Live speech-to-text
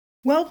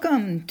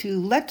Welcome to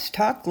Let's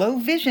Talk Low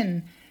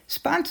Vision,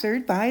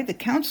 sponsored by the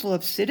Council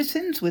of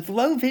Citizens with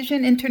Low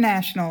Vision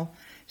International,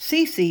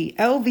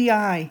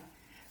 CCLVI.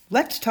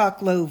 Let's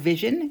Talk Low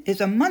Vision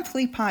is a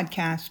monthly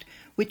podcast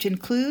which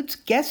includes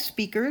guest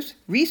speakers,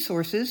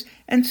 resources,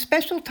 and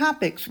special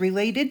topics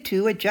related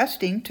to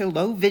adjusting to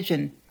low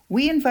vision.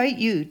 We invite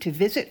you to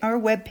visit our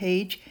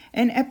webpage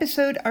and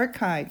episode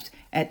archives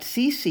at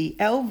cclvi.info.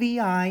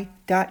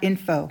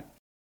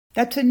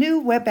 That's a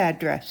new web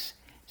address,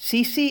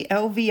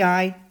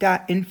 cclvi.info.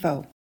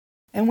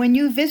 And when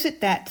you visit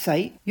that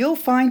site, you'll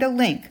find a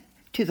link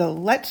to the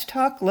Let's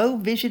Talk Low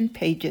Vision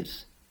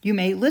pages. You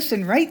may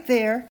listen right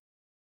there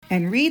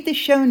and read the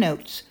show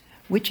notes,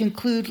 which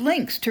include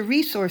links to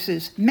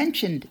resources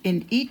mentioned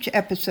in each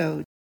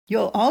episode.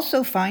 You'll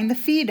also find the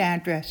feed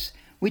address,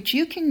 which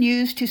you can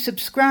use to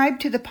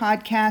subscribe to the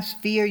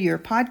podcast via your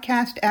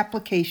podcast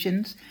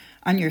applications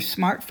on your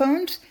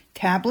smartphones,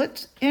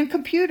 tablets, and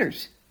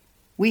computers.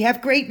 We have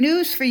great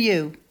news for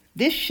you.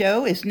 This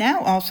show is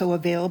now also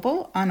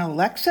available on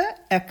Alexa,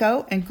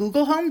 Echo, and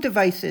Google Home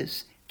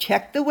devices.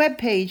 Check the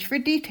webpage for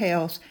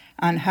details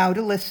on how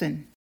to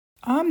listen.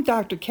 I'm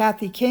Dr.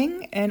 Kathy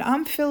King, and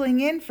I'm filling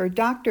in for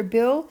Dr.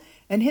 Bill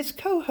and his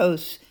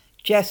co-host,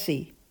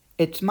 Jesse.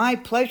 It's my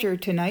pleasure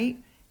tonight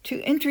to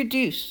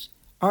introduce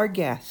our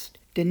guest,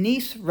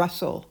 Denise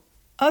Russell,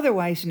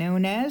 otherwise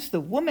known as the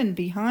woman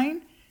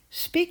behind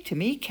Speak to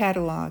Me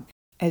catalog.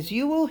 As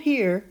you will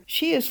hear,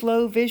 she is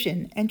low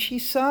vision, and she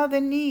saw the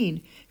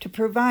need to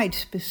provide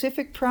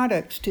specific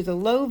products to the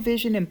low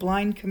vision and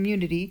blind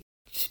community.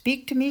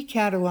 Speak to Me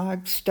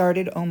catalog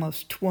started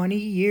almost 20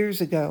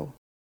 years ago.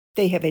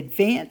 They have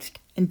advanced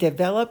and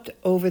developed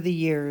over the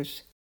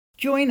years.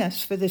 Join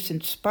us for this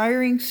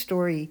inspiring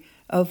story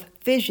of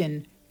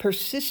vision,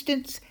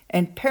 persistence,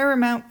 and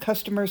paramount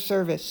customer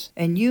service,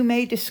 and you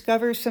may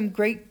discover some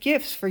great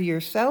gifts for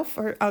yourself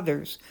or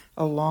others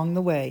along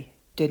the way.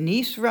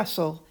 Denise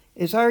Russell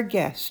is our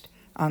guest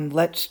on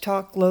Let's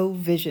Talk Low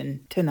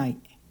Vision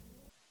tonight.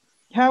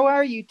 How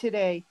are you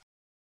today?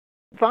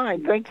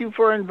 Fine. Thank you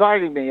for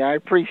inviting me. I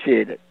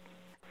appreciate it.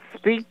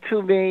 Speak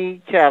to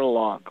Me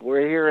catalog.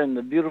 We're here in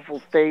the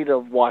beautiful state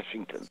of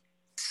Washington.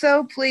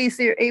 So pleased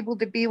you're able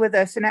to be with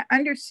us. And I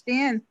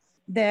understand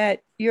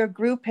that your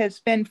group has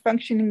been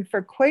functioning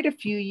for quite a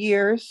few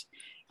years.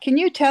 Can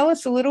you tell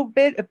us a little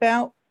bit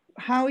about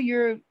how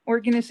your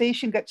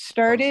organization got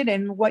started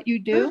and what you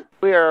do?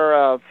 We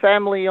are a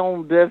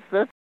family-owned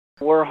business.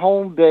 We're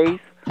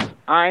home-based.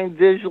 I'm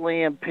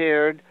visually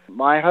impaired.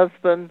 My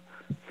husband,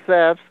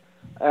 Seth,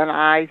 and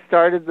I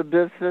started the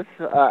business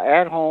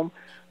at home.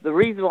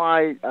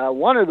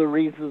 One of the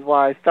reasons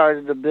why I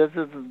started the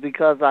business is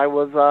because I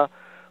was a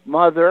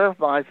mother.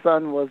 My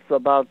son was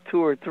about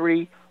 2 or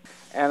 3,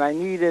 and I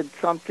needed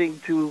something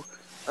to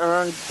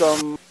earn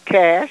some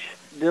cash.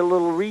 Did a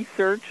little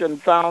research and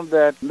found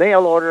that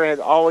mail order had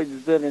always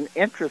been an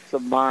interest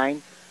of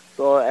mine.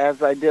 So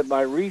as I did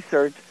my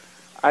research,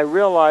 I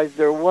realized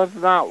there was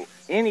not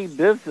any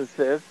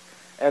businesses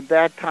at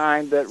that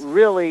time that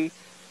really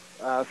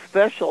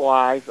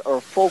specialized or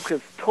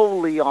focused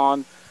totally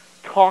on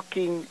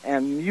talking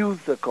and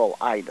musical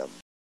items.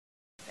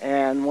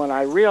 And when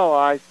I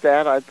realized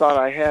that, I thought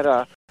I had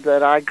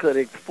that I could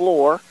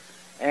explore,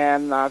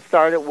 and I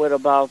started with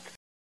about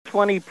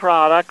 20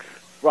 products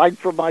right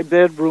from my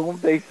bedroom,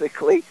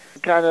 basically.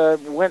 Kind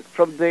of went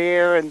from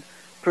there and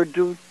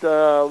produced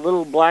a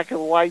little black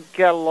and white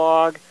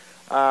catalog.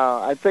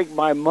 I think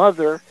my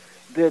mother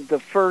did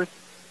the first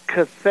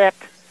cassette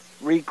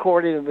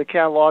recording of the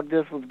catalog.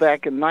 This was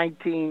back in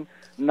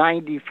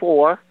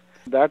 1994.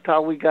 That's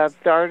how we got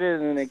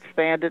started and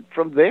expanded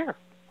from there.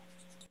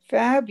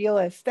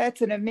 Fabulous.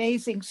 That's an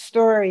amazing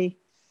story.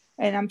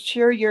 And I'm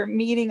sure you're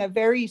meeting a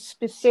very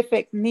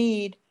specific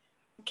need.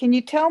 Can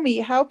you tell me,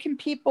 how can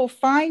people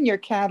find your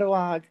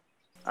catalog?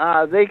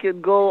 They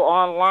can go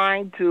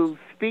online to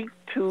Speak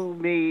to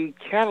Me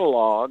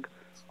catalog,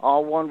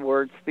 all one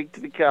word, Speak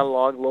to Me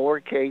catalog,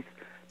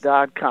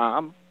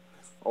 lowercase.com,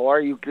 or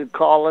you could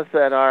call us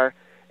at our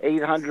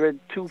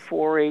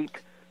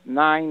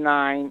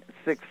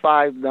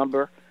 800-248-9965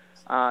 number.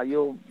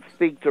 You'll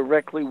speak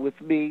directly with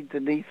me,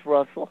 Denise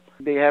Russell.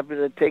 Be happy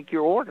to take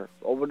your order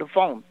over the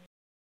phone.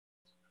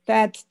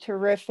 That's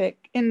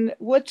terrific. And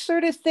what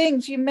sort of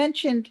things? You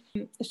mentioned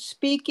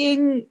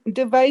speaking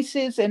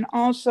devices and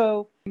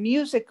also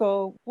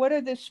musical. What are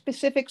the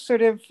specific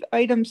sort of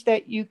items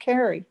that you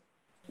carry?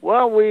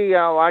 Well, we,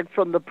 like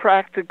from the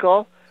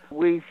practical,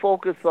 we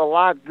focus a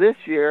lot this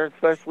year,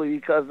 especially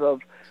because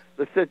of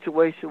the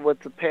situation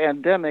with the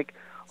pandemic,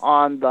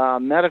 on the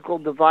medical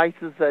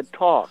devices that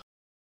talk.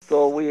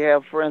 So we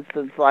have, for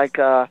instance, like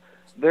a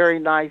very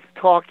nice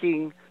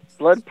talking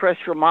blood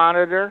pressure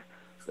monitor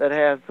that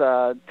has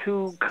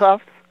 2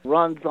 cuffs,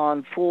 runs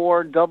on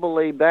 4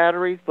 AA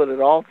batteries, but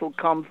it also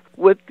comes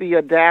with the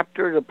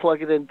adapter to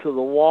plug it into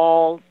the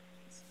wall.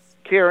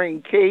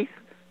 Carrying case,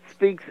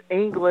 speaks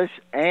English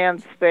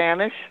and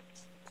Spanish,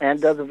 and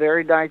does a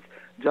very nice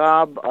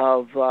job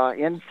of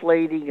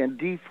inflating and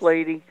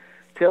deflating.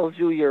 Tells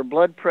you your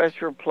blood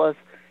pressure plus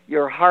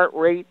your heart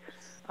rate.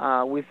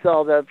 We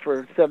sell that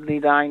for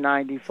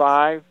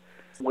 $79.95.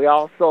 We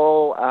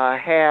also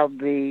have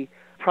the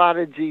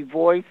Prodigy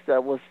Voice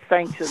that was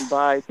sanctioned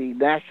by the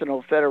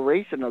National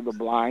Federation of the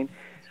Blind.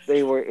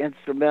 They were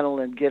instrumental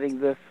in getting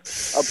this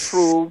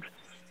approved,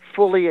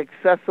 fully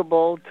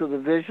accessible to the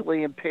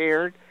visually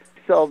impaired.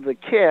 So the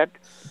kit,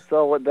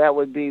 so that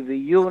would be the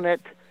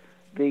unit,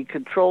 the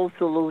control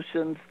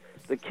solutions,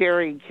 the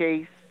carrying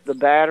case, the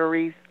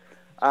batteries,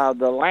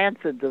 the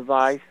lancet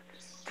device,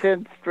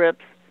 10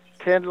 strips,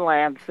 10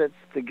 lancets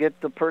to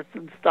get the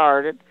person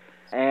started.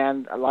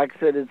 And like I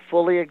said, it's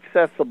fully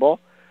accessible.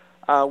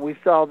 We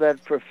sell that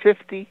for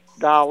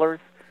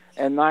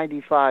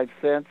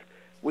 $50.95.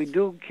 We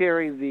do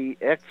carry the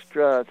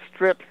extra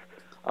strips.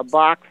 A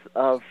box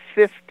of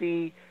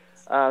 50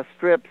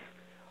 strips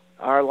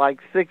are like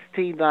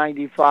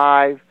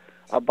 $16.95.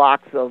 A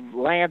box of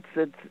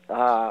lancets,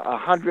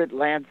 100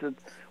 lancets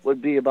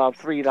would be about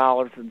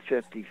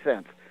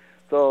 $3.50.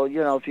 So,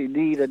 if you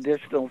need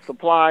additional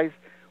supplies,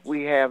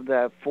 we have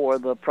that for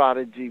the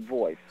Prodigy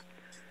Voice.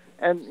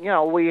 And,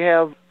 we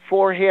have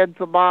forehead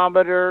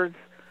thermometers,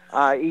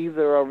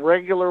 either a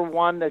regular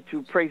one that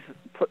you place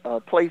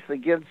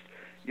against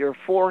your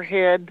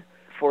forehead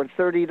for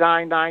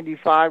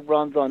 $39.95,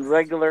 runs on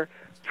regular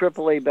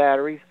AAA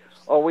batteries,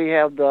 or we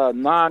have the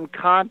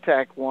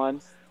non-contact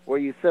one where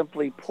you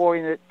simply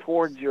point it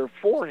towards your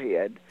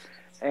forehead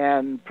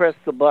and press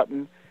the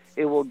button.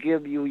 It will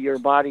give you your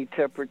body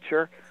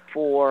temperature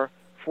for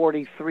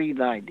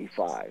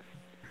 $43.95.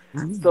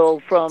 So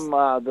from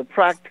the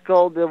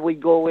practical, then we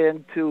go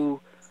into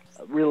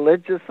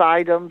religious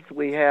items.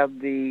 We have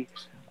the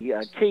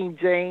King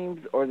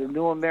James or the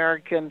New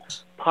American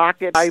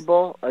Pocket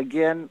Bible,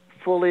 again,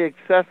 fully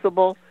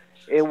accessible.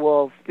 It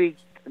will speak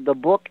the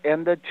book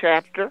and the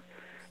chapter.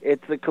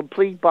 It's a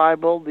complete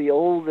Bible, the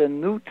Old and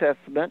New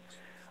Testament,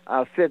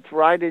 fits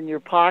right in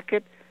your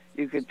pocket.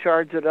 You can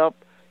charge it up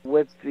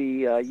with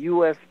the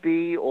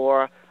USB,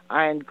 or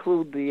I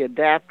include the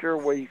adapter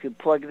where you can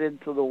plug it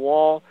into the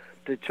wall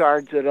to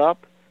charge it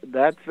up.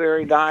 That's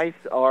very nice.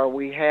 Or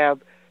we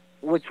have,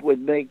 which would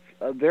make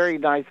a very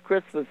nice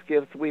Christmas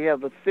gift, we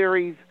have a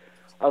series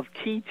of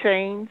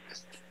keychains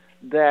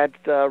that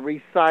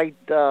recite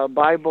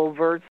Bible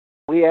verse.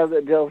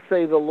 They'll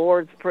say the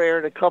Lord's Prayer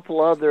and a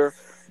couple other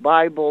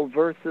Bible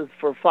verses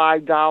for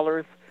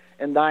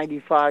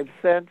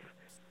 $5.95.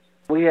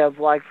 We have,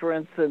 like, for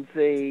instance,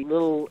 a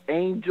little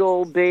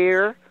angel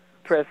bear,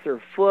 press her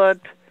foot,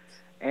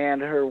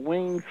 and her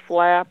wings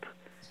flap,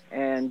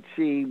 and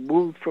she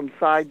moves from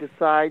side to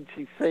side.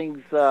 She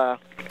sings, I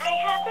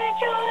have a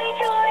joy.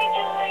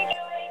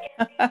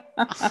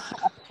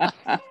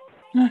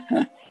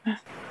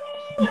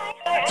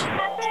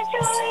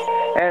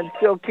 And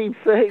she'll keep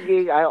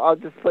singing. I'll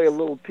just play a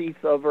little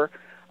piece of her.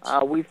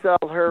 We sell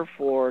her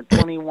for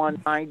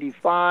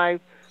 $21.95.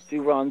 She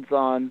runs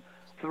on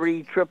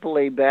 3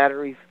 AAA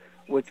batteries,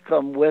 which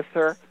come with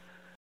her.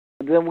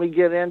 Then we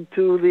get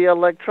into the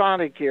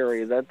electronic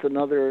area. That's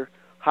another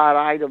hot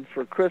item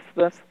for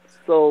Christmas.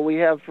 So we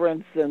have, for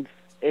instance,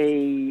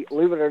 believe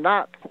it or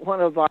not, one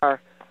of our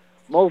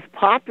most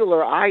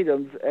popular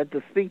items at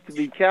the Speak to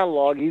Me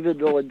catalog, even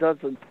though it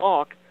doesn't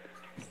talk,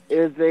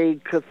 is a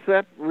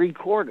cassette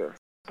recorder.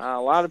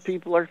 A lot of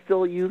people are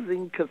still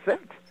using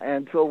cassettes,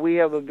 and so we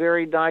have a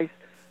very nice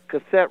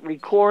cassette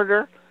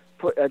recorder.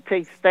 It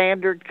takes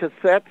standard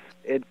cassettes.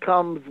 It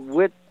comes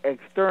with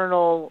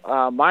external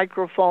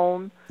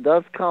microphone. It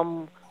does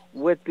come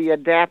with the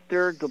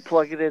adapter to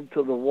plug it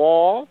into the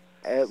wall.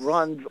 It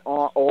runs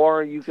on,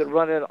 or you can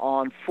run it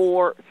on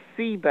 4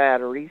 C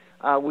batteries.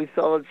 We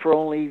sell it for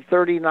only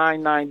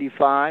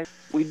 $39.95.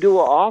 We do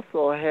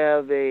also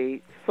have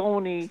a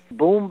Sony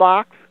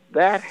boombox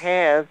that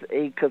has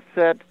a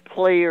cassette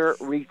player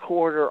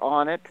recorder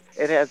on it.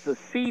 It has a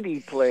CD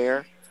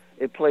player.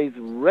 It plays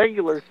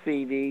regular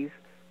CDs,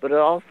 but it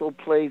also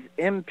plays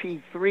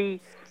MP3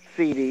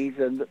 CDs,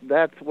 and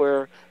that's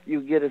where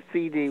you get a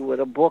CD with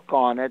a book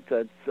on it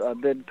that's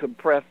been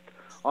compressed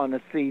on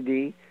a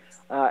CD.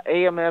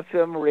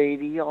 AM/FM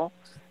radio.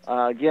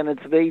 Again,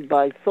 it's made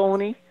by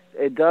Sony.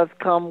 It does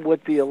come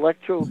with the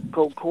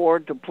electrical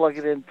cord to plug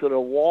it into the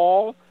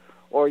wall,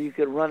 or you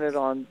can run it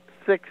on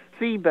 6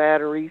 C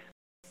batteries.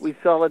 We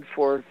sell it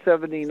for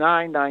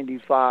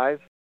 $79.95.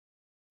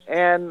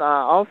 And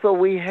also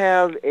we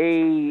have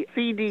a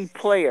CD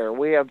player.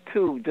 We have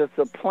 2, just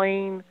a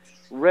plain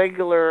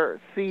regular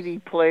CD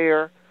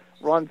player,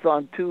 runs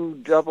on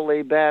 2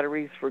 AA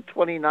batteries for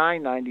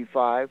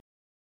 $29.95.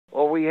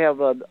 Or we have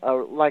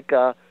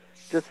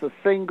just a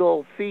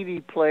single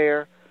CD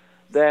player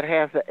that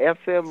has an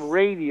FM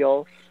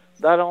radio,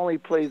 not only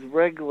plays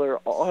regular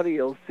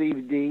audio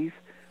CDs,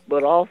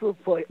 but also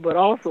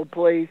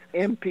plays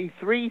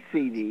MP3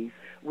 CDs,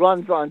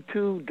 runs on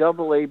 2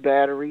 AA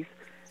batteries,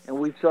 and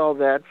we sell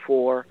that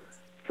for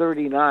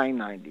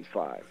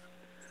 $39.95.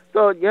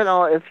 So,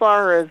 as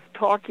far as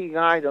talking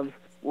items,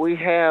 we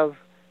have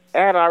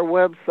at our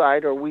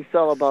website, or we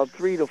sell about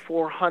 300 to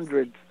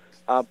 400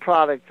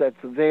 products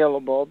that's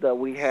available that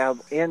we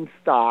have in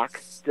stock,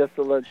 just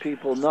to let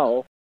people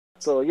know.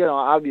 So,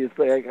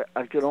 obviously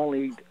I can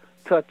only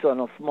touch on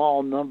a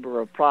small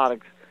number of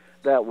products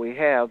that we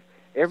have.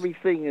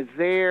 Everything is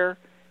there.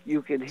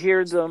 You can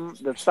hear them,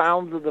 the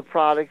sounds of the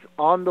products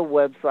on the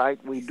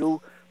website. We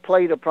do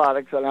play the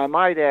products, and I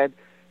might add,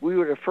 we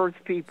were the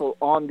first people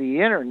on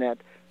the internet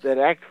that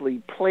actually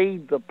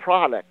played the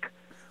product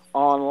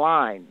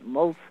online.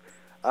 Most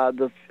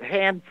the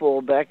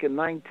handful back in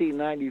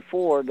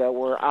 1994 that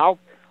were out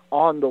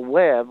on the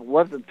web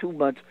wasn't too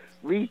much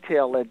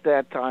retail at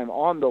that time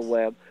on the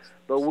web,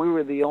 but we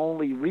were the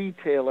only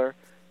retailer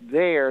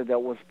there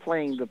that was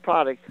playing the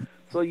product.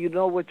 So you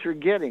know what you're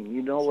getting.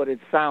 You know what it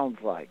sounds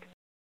like.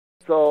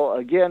 So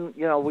again,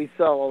 we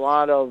sell a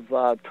lot of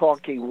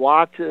talking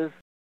watches,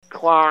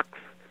 clocks.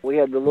 We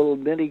have the little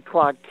mini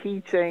clock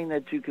keychain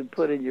that you can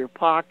put in your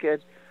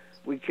pocket.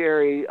 We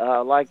carry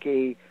like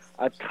a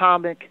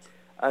atomic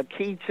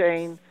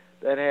keychain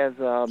that has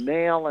a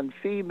male and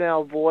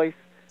female voice.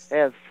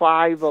 Has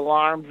 5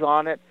 alarms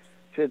on it.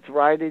 Fits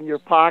right in your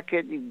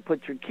pocket. You can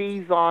put your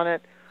keys on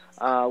it.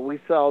 We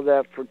sell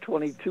that for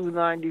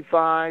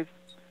 $22.95.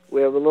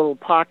 We have a little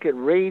pocket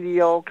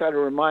radio. Kind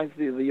of reminds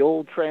me of the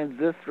old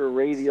transistor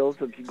radios,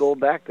 if you go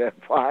back that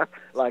far,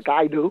 like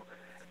I do.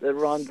 That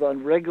runs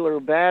on regular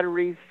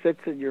batteries,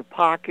 fits in your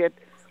pocket.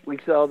 We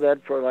sell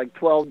that for like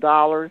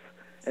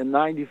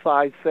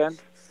 $12.95.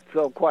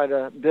 Sell quite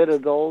a bit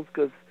of those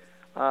because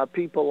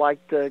people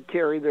like to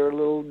carry their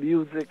little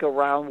music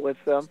around with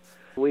them.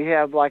 We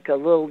have like a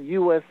little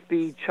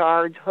USB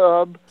charge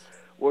hub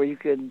where you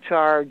can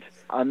charge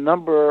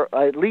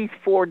at least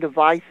 4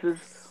 devices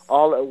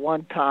all at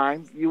one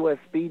time,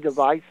 USB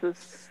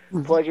devices.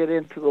 Plug it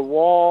into the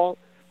wall,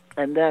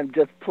 and then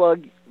just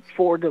plug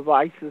 4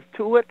 devices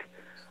to it.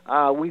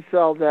 We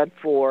sell that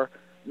for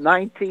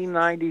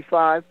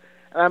 $19.95.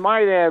 And I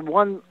might add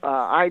one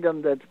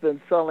item that's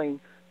been selling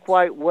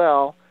quite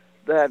well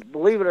that,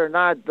 believe it or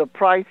not, the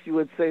price you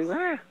would say,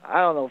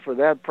 I don't know, for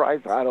that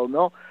price, I don't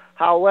know.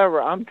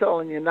 However, I'm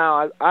telling you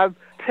now, I've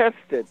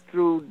tested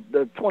through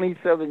the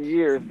 27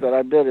 years that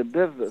I've been in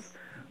business.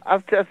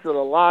 I've tested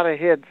a lot of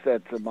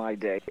headsets in my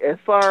day. As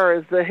far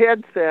as the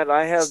headset,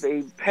 I have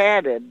a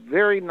padded,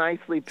 very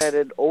nicely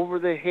padded,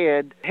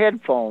 over-the-head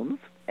headphones.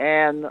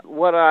 And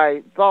what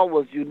I thought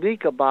was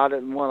unique about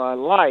it and what I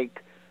liked,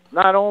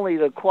 not only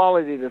the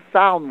quality of the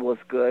sound was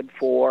good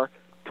for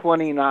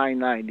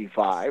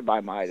 $29.95, I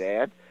might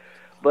add,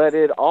 but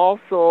it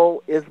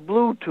also is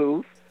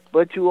Bluetooth.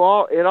 But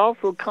it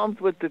also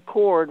comes with the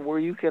cord where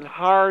you can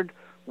hard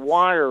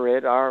wire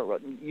it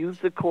or use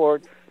the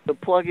cord to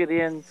plug it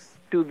in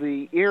to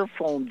the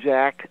earphone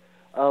jack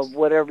of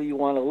whatever you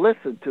want to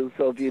listen to.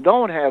 So if you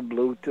don't have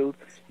Bluetooth,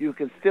 you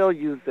can still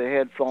use the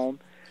headphone.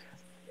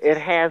 It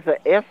has a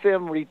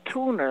FM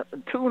tuner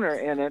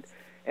in it,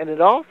 and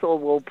it also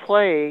will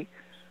play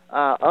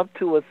up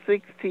to a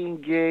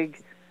 16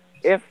 gig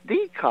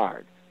SD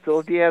card. So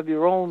if you have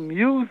your own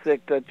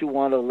music that you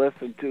want to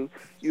listen to,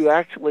 you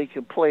actually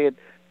can play it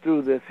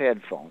through this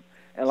headphone.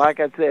 And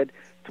like I said,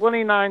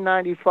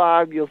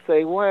 $29.95. You'll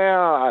say,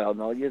 well, I don't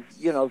know,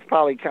 it's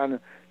probably kind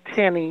of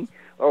tinny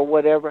or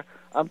whatever.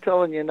 I'm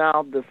telling you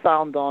now, the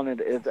sound on it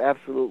is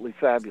absolutely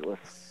fabulous.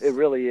 It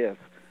really is.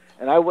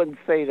 And I wouldn't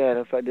say that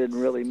if I didn't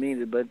really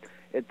mean it, but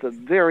it's a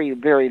very,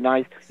 very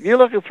nice. If you're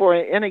looking for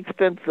an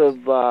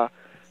inexpensive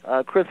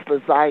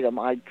Christmas item,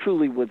 I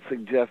truly would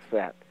suggest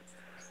that.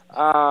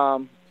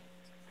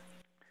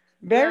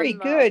 Very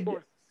good.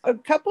 A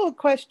couple of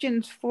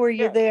questions for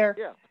you there.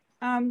 Yeah.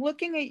 I'm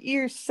looking at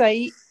your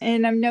site,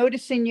 and I'm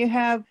noticing you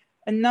have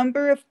a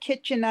number of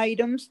kitchen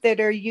items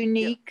that are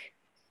unique,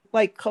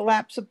 like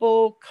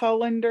collapsible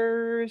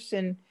colanders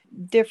and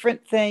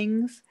different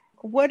things.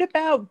 What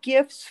about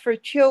gifts for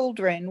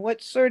children?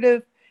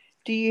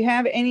 Do you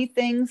have any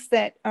things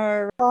that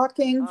are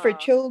talking for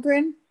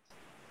children?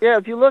 Yeah,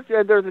 if you look,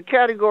 there's a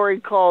category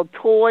called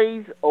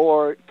toys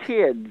or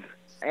kids.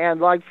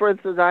 And like, for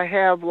instance, I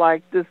have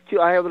like this,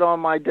 I have it on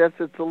my desk.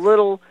 It's a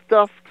little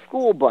stuffed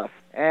school bus.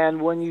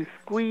 And when you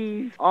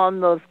squeeze on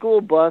the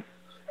school bus,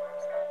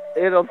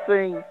 it'll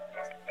sing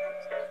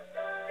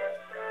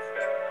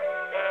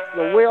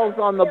the wheels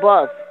on the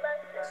bus.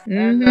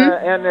 Mm-hmm.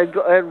 And it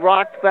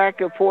rocks back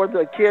and forth.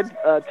 A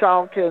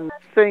child can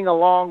sing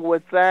along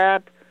with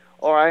that.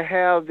 Or I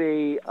have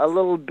a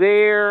little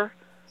bear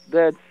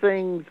that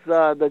sings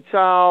the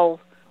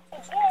child.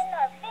 Begin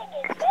our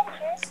big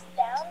adventure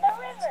down the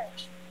river.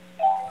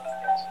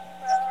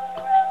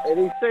 And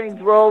he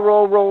sings, row,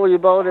 row, row your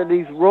boat, and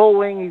he's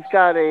rowing. He's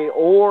got a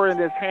oar in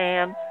his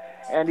hand,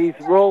 and he's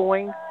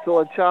rowing, so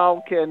a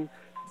child can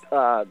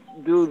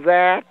do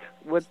that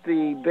with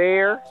the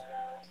bear.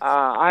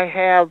 I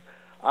have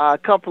a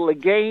couple of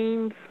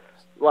games,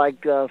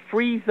 like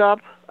Freeze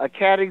Up, a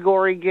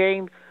category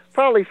game,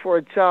 probably for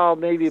a child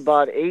maybe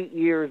about 8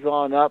 years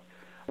on up,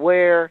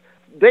 where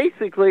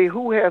basically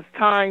who has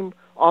time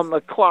on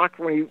the clock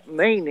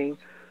remaining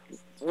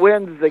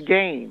wins the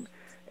game.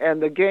 And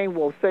the game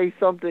will say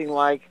something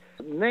like,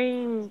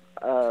 name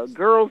a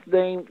girl's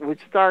name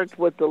which starts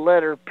with the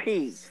letter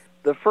P.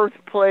 The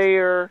first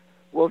player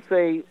will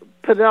say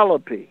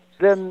Penelope.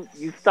 Then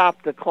you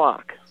stop the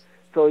clock.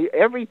 So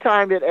every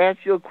time it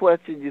asks you a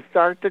question, you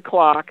start the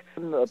clock.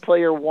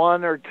 Player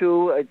 1 or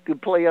 2, it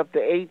could play up to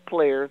 8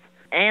 players,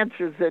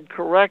 answers it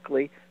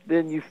correctly,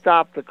 then you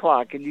stop the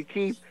clock. And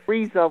you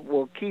freeze up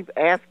will keep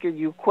asking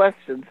you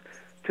questions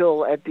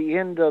till at the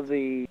end of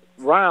the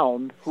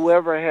round,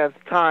 whoever has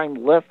time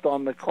left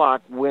on the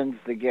clock wins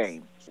the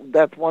game.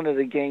 That's one of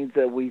the games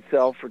that we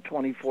sell for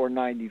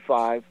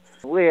 $24.95.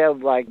 We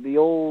have like the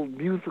old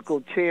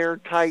musical chair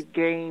type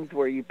games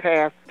where you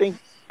pass Think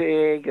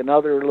Big and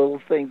other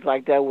little things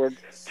like that where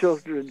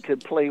children can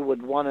play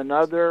with one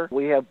another.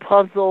 We have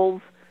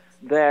puzzles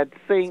that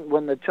sing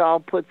when the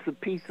child puts a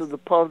piece of the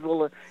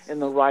puzzle in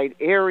the right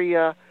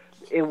area,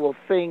 it will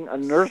sing a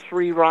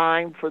nursery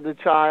rhyme for the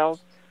child.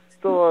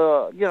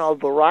 So, a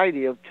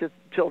variety of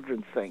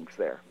children's things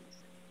there.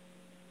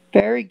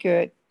 Very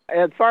good.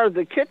 As far as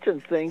the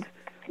kitchen things,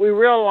 we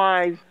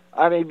realize,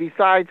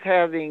 besides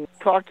having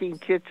talking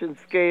kitchen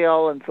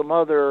scale and some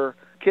other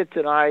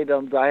kitchen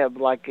items, I have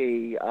like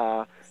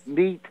a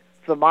meat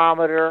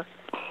thermometer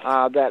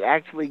that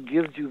actually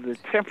gives you the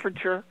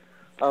temperature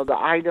of the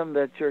item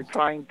that you're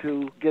trying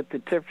to get the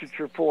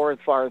temperature for as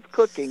far as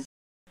cooking.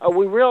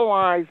 We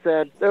realized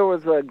that there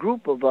was a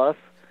group of us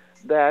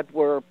that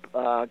were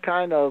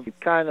kind of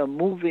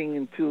moving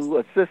into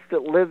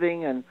assisted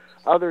living and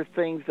other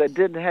things that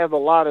didn't have a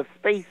lot of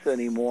space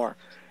anymore.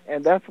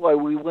 And that's why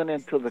we went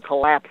into the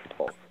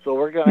collapsible. So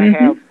we're going to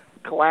have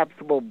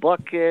collapsible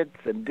buckets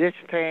and dish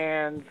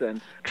pans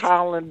and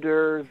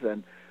colanders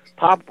and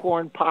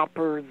popcorn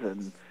poppers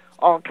and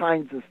all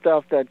kinds of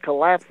stuff that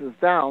collapses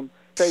down,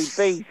 save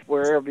space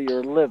wherever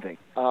you're living.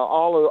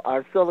 All of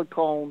our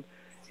silicone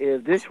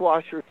is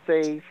dishwasher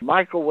safe,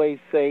 microwave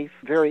safe,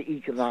 very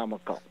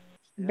economical.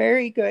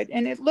 Very good.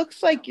 And it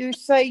looks like your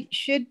site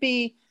should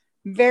be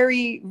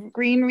very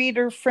green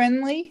reader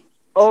friendly.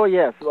 Oh,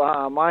 yes.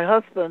 My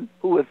husband,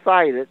 who is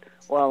sighted,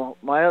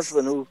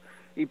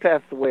 he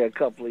passed away a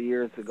couple of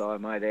years ago, I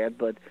might add,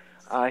 but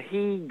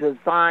he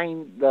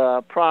designed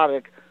the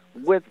product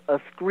with a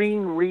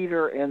screen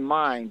reader in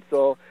mind.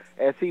 So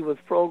as he was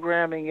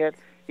programming it,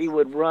 he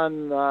would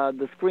run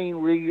the screen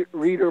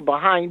reader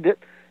behind it,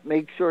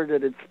 make sure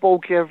that it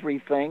spoke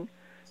everything.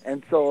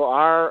 And so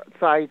our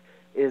site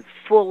is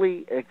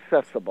fully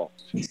accessible.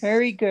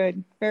 Very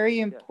good. Very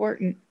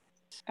important.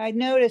 I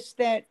noticed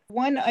that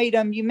one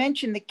item, you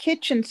mentioned the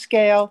kitchen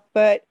scale,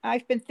 but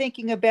I've been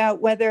thinking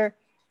about whether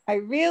I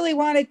really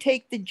want to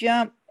take the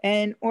jump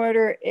and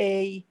order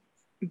a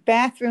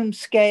bathroom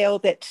scale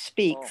that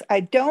speaks. I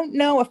don't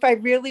know if I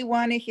really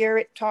want to hear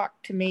it talk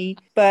to me,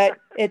 but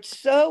it's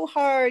so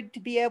hard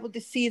to be able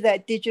to see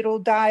that digital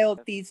dial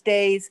these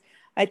days.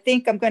 I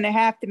think I'm going to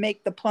have to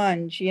make the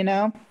plunge,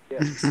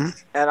 Yes.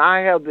 And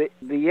I have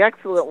the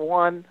excellent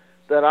one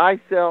that I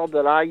sell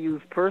that I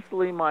use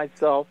personally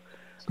myself,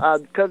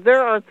 because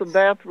there are some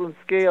bathroom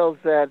scales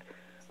that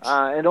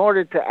in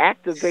order to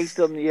activate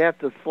them, you have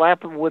to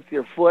slap them with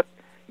your foot,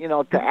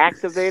 to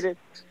activate it.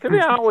 To me,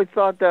 I always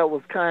thought that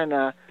was kind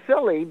of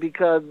silly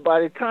because by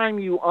the time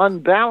you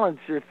unbalance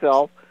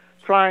yourself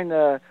trying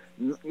to,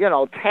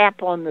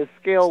 tap on the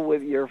scale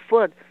with your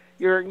foot,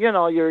 you're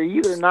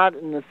either not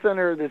in the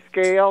center of the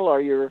scale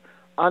or you're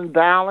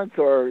unbalanced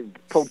or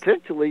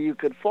potentially you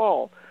could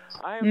fall.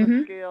 I have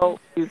a scale,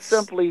 you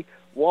simply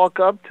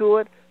walk up to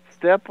it,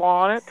 step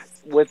on it.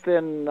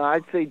 Within,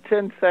 I'd say,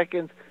 10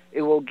 seconds,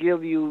 it will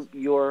give you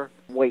your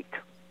weight.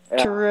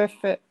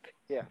 Terrific.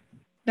 Yeah.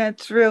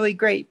 That's really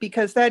great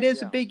because that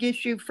is a big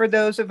issue for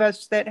those of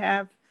us that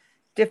have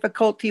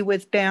difficulty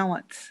with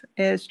balance,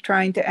 is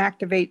trying to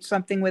activate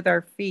something with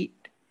our feet.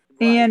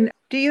 Right. And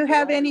do you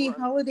have any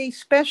holiday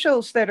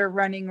specials that are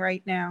running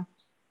right now?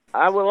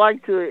 I would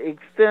like to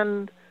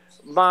extend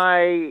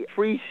my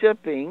free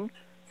shipping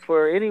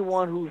for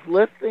anyone who's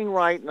listening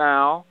right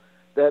now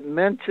that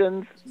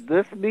mentions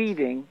this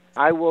meeting.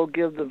 I will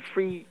give them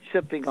free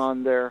shipping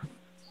on their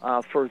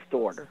first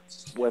order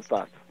with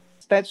us.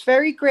 That's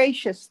very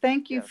gracious.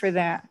 Thank you for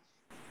that.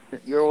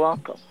 You're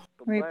welcome.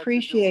 We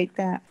appreciate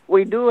that.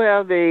 We do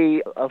have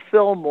a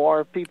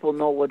Fillmore. People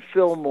know what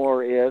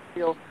Fillmore is,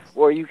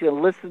 where you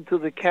can listen to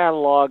the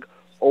catalog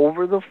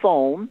over the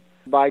phone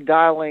by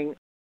dialing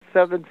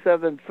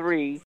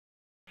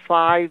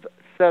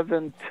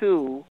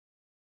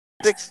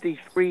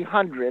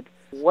 773-572-6300.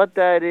 What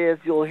that is,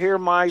 you'll hear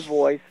my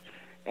voice.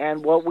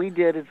 And what we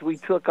did is we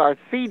took our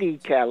CD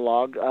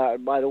catalog,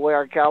 by the way,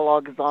 our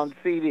catalog is on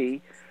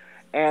CD,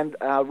 and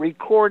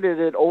recorded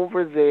it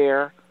over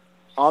there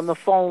on the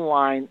phone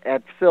line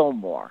at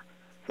Fillmore.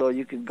 So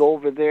you could go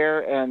over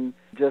there and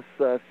just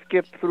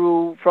skip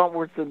through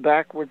frontwards and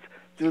backwards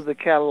through the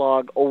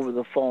catalog over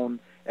the phone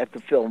at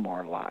the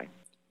Fillmore line.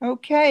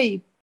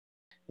 Okay.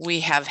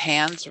 We have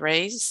hands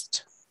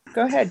raised.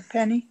 Go ahead,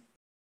 Penny.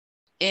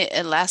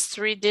 Last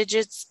 3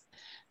 digits,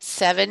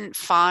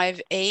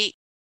 758.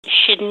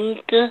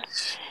 Shanika,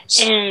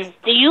 and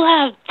do you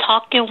have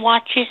talking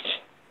watches?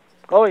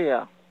 Oh,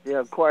 yeah.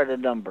 Yeah, quite a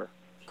number.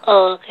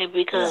 Oh, okay,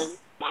 because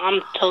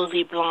I'm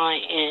totally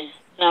blind, and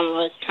I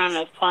was trying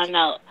to find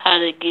out how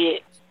to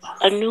get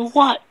a new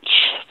watch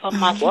for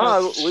myself.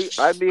 Well,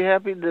 I'd be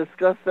happy to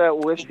discuss that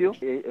with you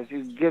if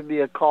you give me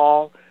a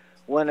call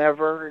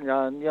whenever.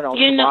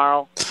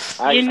 Tomorrow.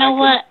 You know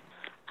what?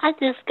 I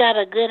just got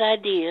a good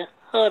idea.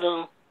 Hold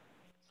on.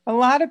 A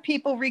lot of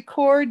people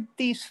record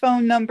these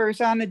phone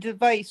numbers on a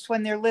device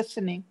when they're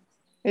listening.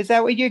 Is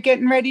that what you're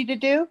getting ready to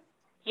do?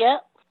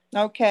 Yep.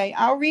 Okay,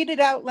 I'll read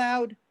it out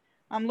loud.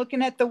 I'm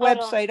looking at the Hold on.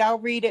 website. I'll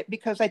read it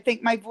because I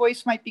think my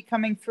voice might be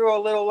coming through a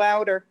little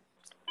louder.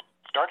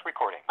 Start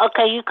recording.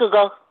 Okay, you could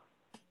go.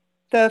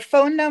 The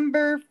phone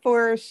number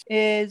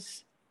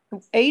is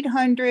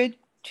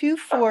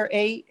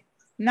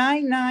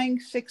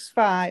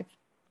 800-248-9965.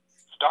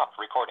 Stop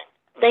recording.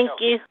 Thank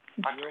you.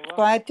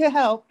 Glad to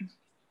help.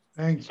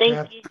 Thanks, Thank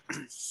Kath. you.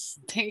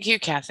 Thank you,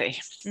 Kathy.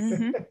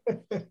 Mhm.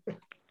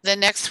 The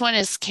next one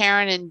is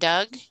Karen and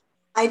Doug.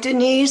 Hi,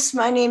 Denise.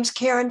 My name's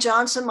Karen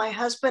Johnson. My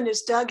husband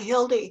is Doug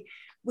Hildy.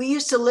 We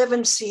used to live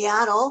in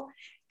Seattle,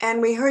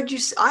 and I heard you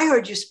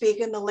speak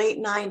in the late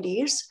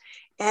 90s.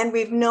 And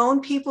we've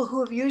known people who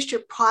have used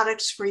your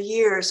products for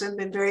years and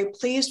been very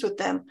pleased with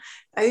them.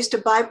 I used to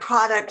buy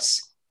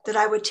products that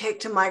I would take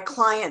to my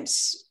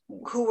clients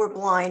who were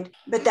blind,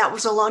 but that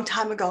was a long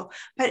time ago.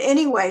 But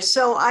anyway,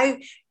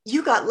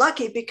 you got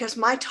lucky because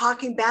my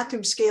talking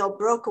bathroom scale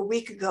broke a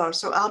week ago.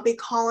 So I'll be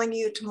calling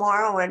you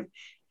tomorrow and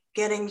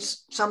getting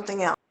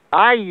something else.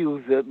 I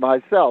use it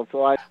myself,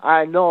 so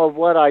I know of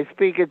what I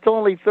speak. It's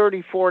only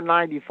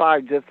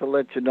 $34.95, just to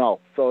let you know.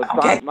 So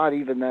it's not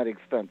even that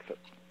expensive.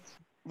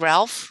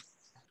 Ralph?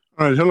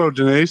 All right. Hello,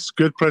 Denise.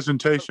 Good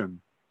presentation.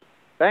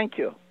 Thank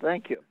you.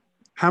 Thank you.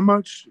 How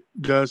much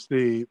does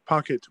the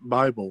Pocket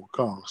Bible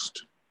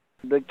cost?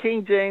 The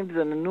King James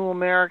and the New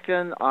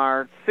American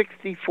are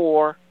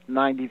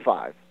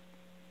 $64.95.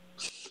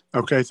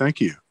 Okay, thank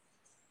you.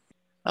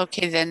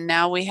 Okay, then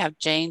now we have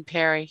Jane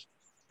Perry.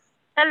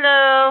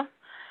 Hello.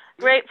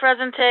 Great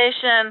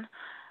presentation.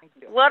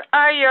 What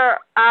are your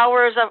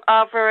hours of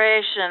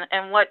operation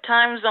and what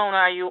time zone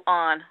are you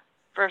on,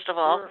 first of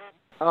all?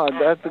 Oh,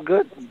 that's a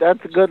good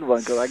one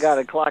because I got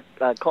a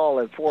call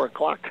at 4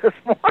 o'clock this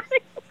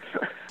morning.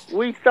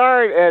 We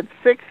start at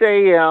 6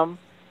 a.m.,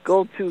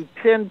 go to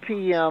 10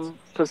 p.m.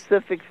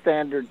 Pacific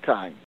Standard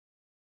Time.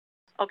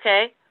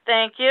 Okay,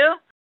 thank you.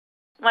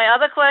 My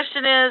other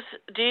question is,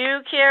 do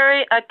you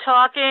carry a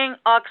talking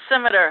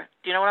oximeter?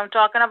 Do you know what I'm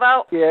talking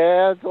about?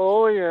 Yes,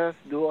 oh yes,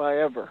 do I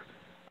ever.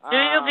 Do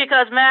you?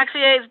 Because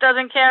MaxiAids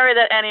doesn't carry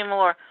that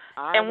anymore.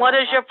 And what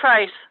is your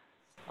price?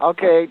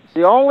 Okay,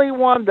 the only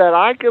one that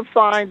I could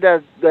find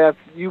that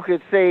you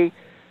could say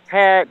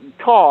had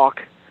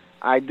talk,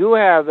 I do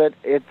have it.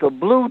 It's a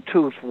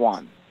Bluetooth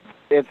one.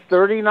 It's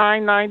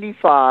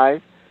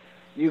 $39.95.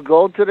 You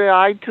go to the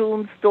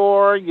iTunes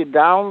store, you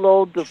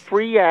download the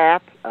free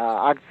app.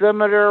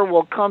 Oximeter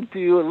will come to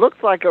you. It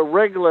looks like a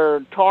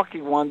regular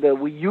talking one that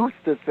we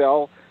used to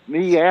sell,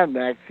 me and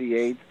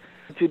MaxiAids.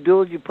 What you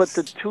do is you put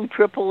the 2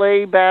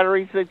 AAA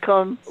batteries that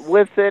come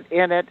with it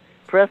in it,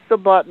 press the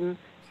button.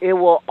 It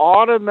will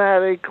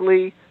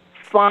automatically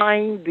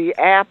find the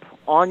app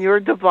on your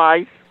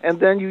device, and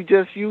then you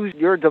just use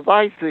your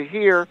device to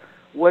hear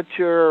what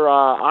your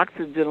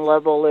oxygen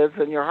level is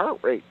and your heart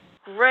rate.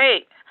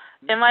 Great.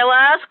 And my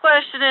last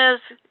question is,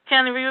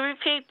 can you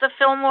repeat the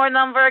Fillmore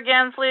number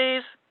again,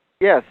 please?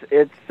 Yes,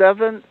 it's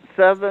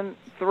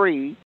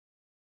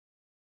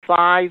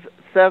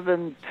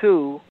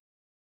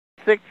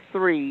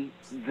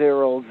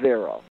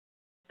 773-572-6300.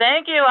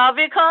 Thank you. I'll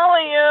be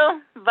calling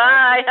you.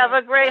 Bye. Okay. Have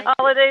a great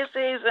holiday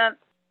season.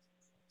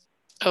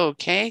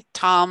 Okay,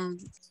 Tom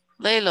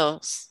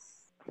Lelos.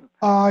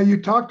 You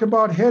talked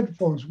about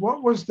headphones.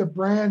 What was the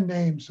brand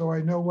name so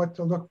I know what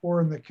to look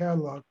for in the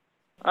catalog?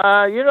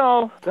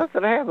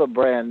 Doesn't have a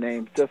brand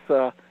name. Just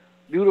a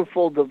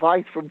beautiful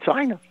device from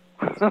China.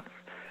 It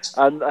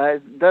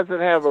doesn't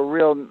have a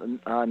real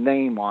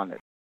name on it.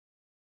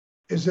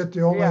 Is it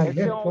the only it's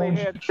the only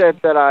headphones?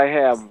 headset that I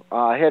have,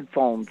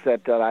 headphone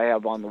set that I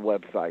have on the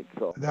website.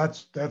 So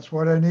That's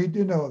what I need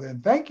to know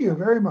then. Thank you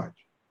very much.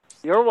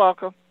 You're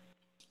welcome.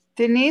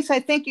 Denise, I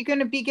think you're going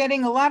to be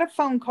getting a lot of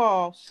phone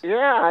calls.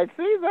 Yeah, I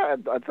see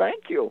that.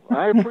 Thank you.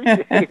 I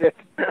appreciate it.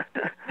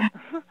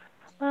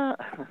 I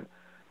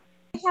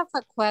have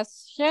a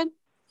question.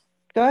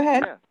 Go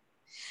ahead. Yeah.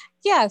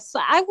 Yes,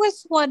 I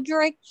was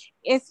wondering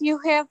if you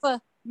have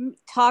a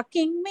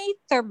talking meat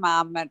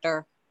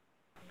thermometer.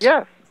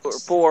 Yes,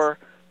 for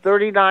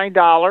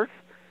 $39,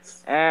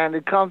 and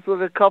it comes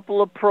with a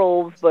couple of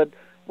probes, but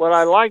what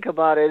I like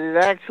about it, it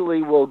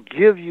actually will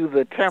give you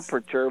the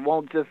temperature. It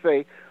won't just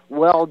say,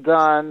 well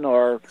done,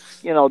 or,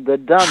 the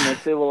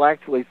doneness. It will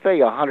actually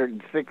say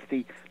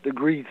 160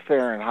 degrees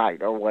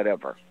Fahrenheit or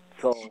whatever.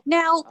 So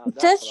Now,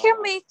 does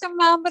your meat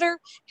thermometer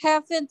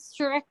have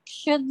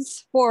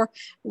instructions for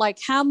like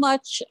how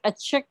much a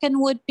chicken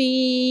would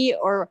be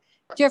or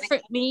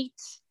different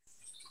meats?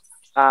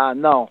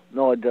 No,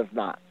 it does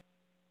not.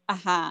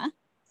 Uh-huh.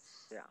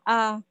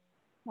 Yeah.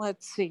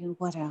 Let's see,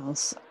 what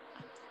else?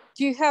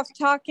 Do you have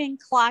talking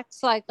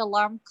clocks like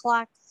alarm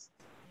clocks?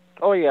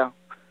 Oh, yeah.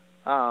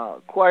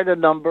 Quite a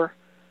number.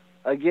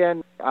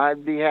 Again,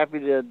 I'd be happy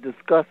to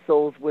discuss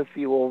those with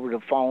you over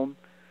the phone.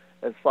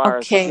 as far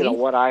as Okay.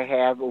 what I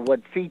have, or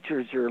what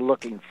features you're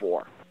looking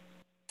for.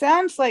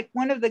 Sounds like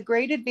one of the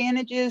great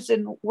advantages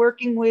in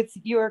working with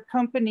your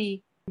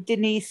company,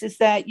 Denise, is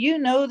that you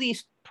know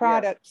these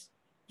products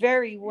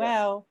very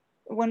well.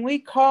 When we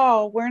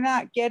call, we're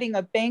not getting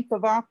a bank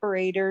of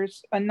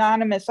operators,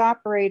 anonymous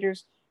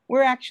operators.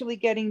 We're actually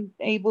getting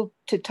able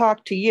to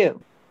talk to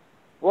you.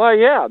 Well,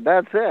 yeah,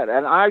 that's it.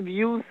 And I've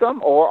used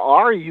them or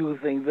are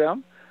using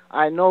them.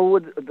 I know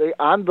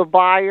I'm the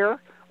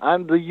buyer,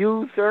 I'm the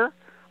user,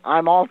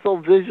 I'm also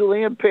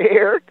visually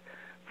impaired.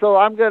 So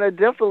I'm going to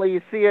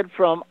definitely see it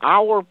from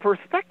our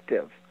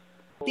perspective.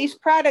 These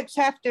products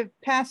have to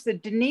pass the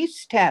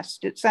Denise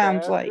test, it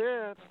sounds like.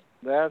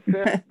 That's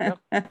it.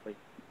 Definitely.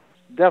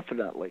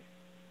 Definitely.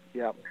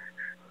 Yep.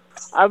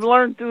 I've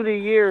learned through the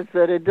years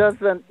that it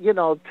doesn't,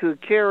 to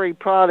carry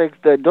products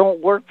that don't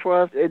work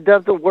for us, it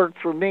doesn't work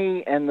for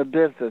me and the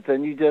business.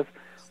 And you just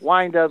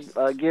wind up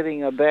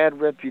getting a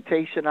bad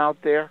reputation out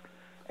there.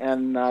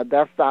 And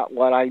that's not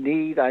what I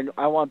need.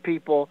 I want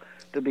people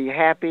to be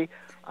happy.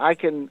 I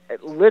can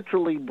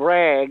literally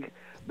brag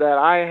that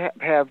I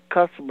have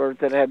customers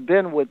that have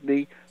been with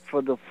me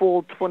for the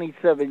full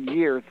 27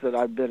 years that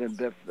I've been in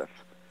business.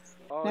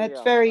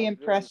 That's very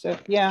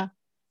impressive. Yeah.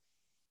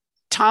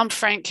 Tom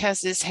Frank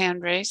has his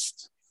hand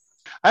raised.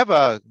 I have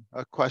a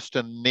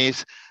question,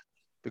 Denise.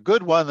 The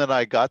good one that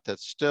I got that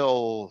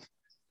still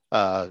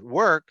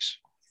works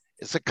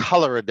is a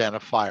color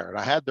identifier. And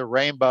I had the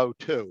Rainbow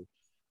 2,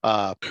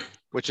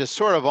 which is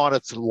sort of on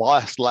its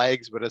last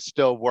legs, but it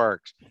still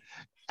works.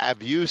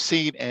 Have you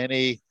seen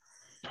any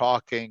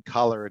talking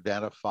color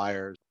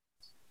identifiers?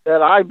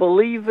 That I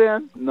believe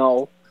in?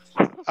 No.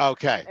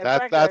 Okay, In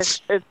fact,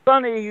 it's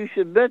funny you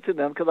should mention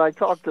them, because I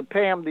talked to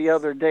Pam the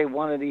other day,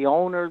 one of the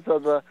owners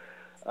of the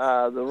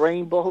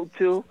Rainbow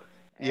 2.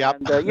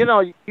 Yep.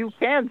 And, you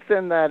can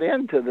send that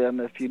in to them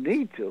if you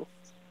need to.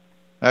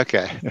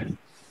 Okay.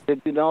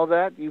 Did you know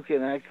that? You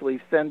can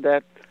actually send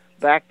that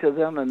back to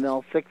them and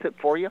they'll fix it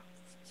for you?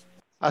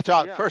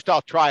 First,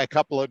 I'll try a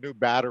couple of new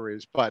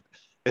batteries, but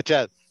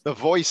the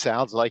voice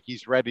sounds like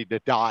he's ready to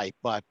die,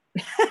 but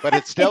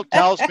it still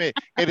tells me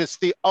it is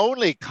the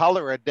only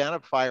color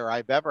identifier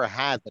I've ever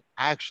had that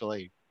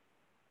actually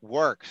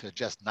works. It's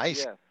just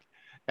nice. Yes.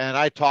 And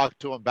I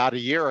talked to him about a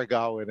year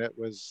ago, and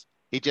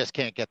he just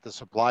can't get the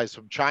supplies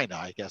from China,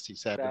 I guess he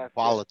said, in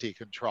quality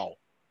control.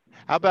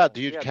 How about,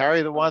 do you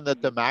carry the one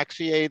that the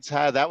Maxi Aids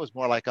had? That was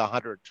more like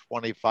 $125,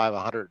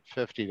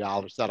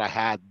 $150 that I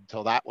had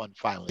until that one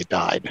finally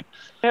died.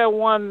 I have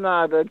one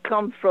that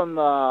comes from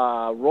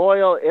the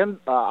Royal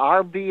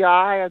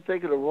RBI, I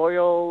think, the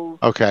Royal...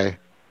 Okay.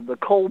 The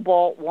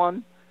Cobalt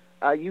one.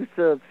 I used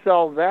to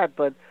sell that,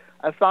 but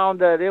I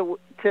found that it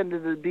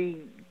tended to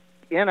be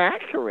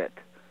inaccurate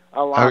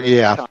a lot of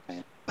the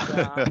time.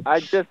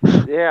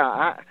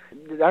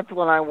 That's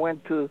when I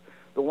went to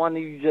the one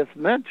you just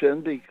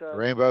mentioned, because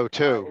Rainbow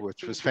 2,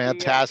 which was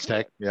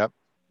fantastic. Yep.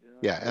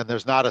 Yeah, and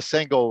there's not a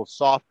single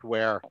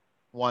software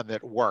one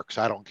that works.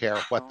 I don't care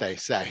what they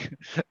say.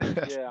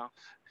 Yeah.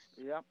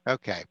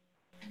 Okay.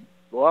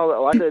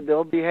 Well,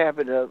 they'll be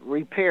happy to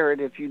repair it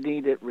if you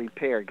need it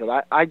repaired,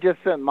 because I just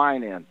sent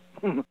mine in.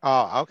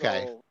 Oh,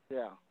 okay. So,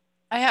 yeah.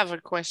 I have a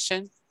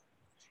question.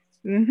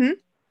 Mm-hmm.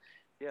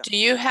 Yeah. Do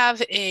you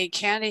have a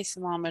candy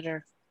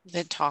thermometer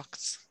that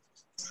talks?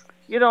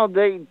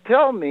 They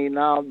tell me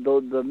now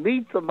the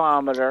meat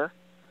thermometer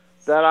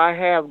that I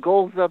have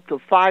goes up to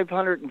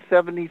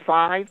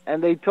 575,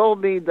 and they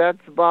told me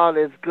that's about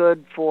as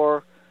good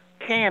for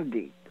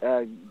candy.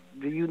 Do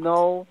you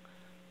know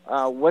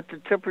what the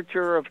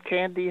temperature of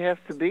candy has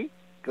to be?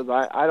 Because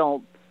I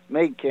don't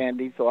make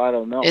candy, so I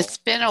don't know. It's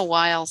been a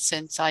while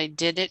since I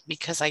did it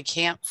because I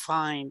can't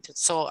find,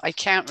 so I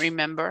can't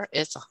remember.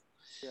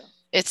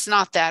 It's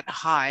not that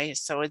high,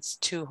 so it's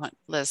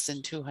less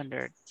than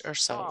 200 or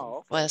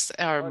so, less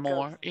or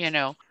more.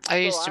 I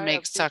used to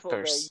make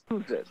suckers.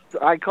 Use it.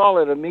 I call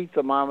it a meat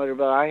thermometer,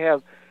 but I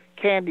have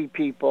candy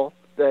people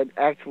that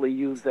actually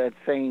use that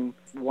same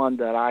one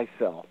that I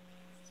sell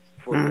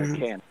for the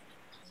candy.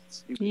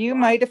 You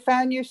might have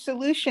found your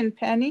solution,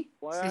 Penny.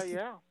 Well,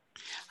 yeah.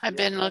 I've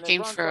been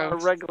looking for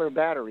regular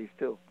batteries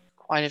too.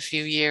 Quite a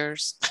few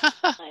years.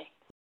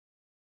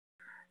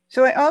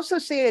 So I also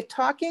see a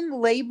talking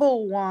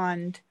label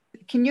wand.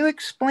 Can you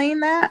explain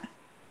that?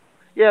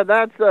 Yeah,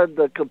 that's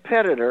the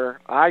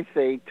competitor, I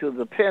say, to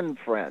the pen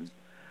friend.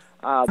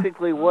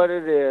 Basically what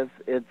it is,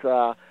 it's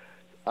a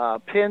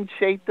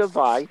pen-shaped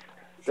device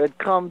that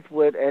comes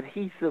with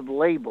adhesive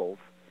labels.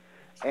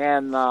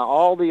 And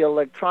all the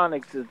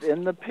electronics is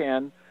in the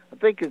pen. I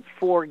think it's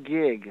 4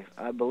 gig.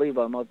 I believe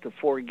I'm up to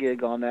 4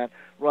 gig on that.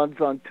 Runs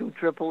on 2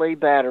 AAA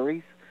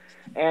batteries.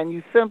 And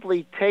you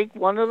simply take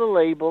one of the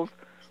labels,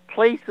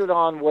 place it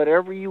on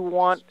whatever you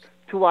want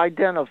to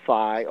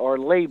identify or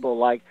label,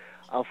 like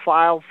a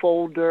file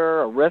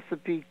folder, a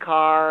recipe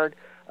card,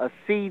 a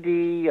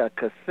CD, a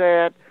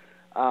cassette,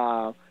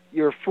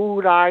 your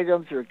food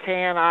items, your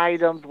canned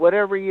items,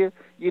 whatever you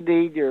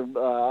need.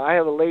 I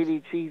have a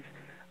lady, she's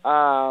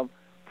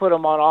put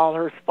them on all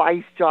her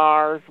spice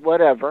jars,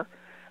 whatever.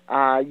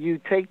 You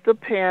take the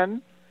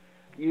pen,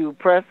 You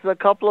press a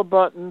couple of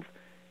buttons.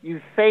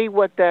 You say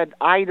what that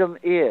item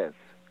is,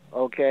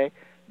 okay?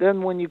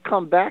 Then when you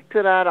come back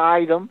to that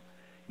item,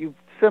 you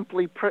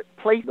simply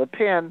place the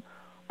pen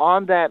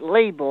on that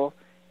label,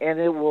 and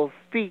it will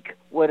speak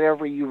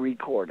whatever you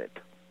recorded.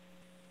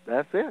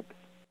 That's it.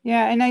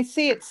 Yeah, and I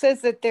see it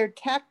says that they're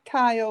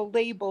tactile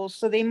labels,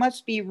 so they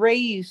must be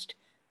raised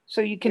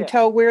so you can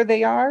tell where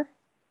they are?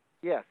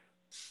 Yes.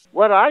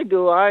 What I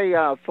do,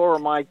 for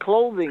my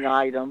clothing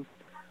items,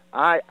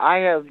 I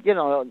have,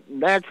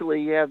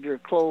 naturally you have your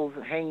clothes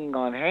hanging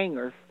on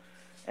hangers,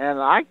 and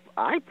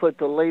I put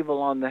the label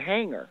on the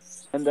hanger.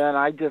 And then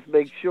I just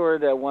make sure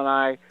that when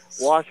I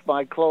wash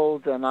my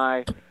clothes and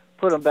I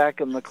put them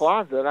back in the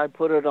closet, I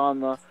put it on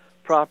the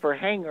proper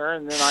hanger,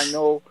 and then I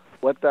know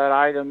what that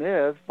item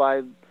is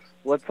by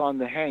what's on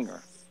the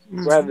hanger,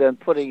 rather than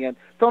putting it.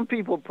 Some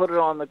people put it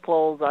on the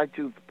clothes. I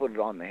choose to put it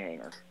on the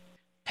hanger.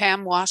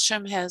 Pam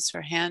Washam has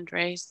her hand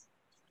raised.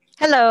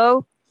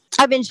 Hello.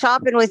 I've been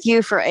shopping with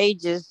you for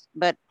ages,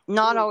 but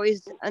not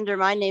always under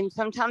my name.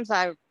 Sometimes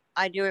I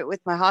do it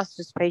with my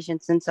hospice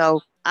patients. And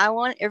so I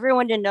want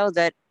everyone to know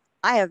that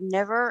I have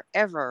never,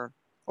 ever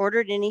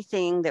ordered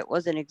anything that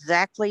wasn't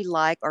exactly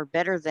like or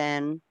better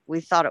than we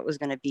thought it was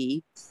going to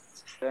be.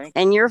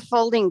 And your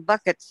folding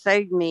bucket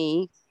saved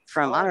me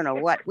from, I don't know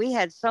what. We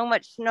had so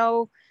much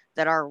snow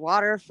that our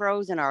water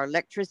froze and our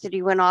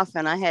electricity went off,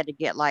 and I had to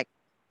get like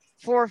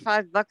 4 or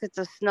 5 buckets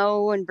of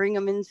snow and bring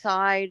them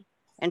inside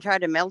and try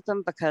to melt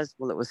them because,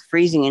 well, it was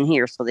freezing in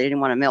here, so they didn't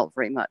want to melt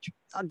very much.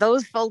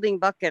 Those folding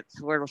buckets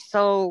were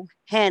so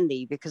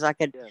handy because I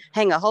could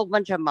hang a whole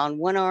bunch of them on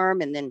one arm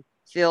and then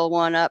fill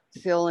one up,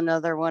 fill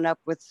another one up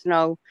with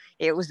snow.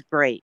 It was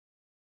great.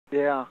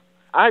 Yeah.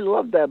 I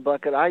love that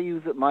bucket. I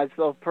use it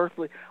myself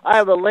personally. I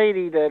have a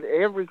lady that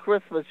every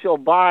Christmas she'll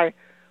buy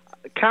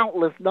a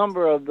countless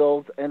number of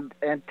those and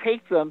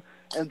take them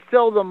and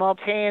fill them up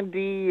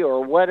candy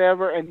or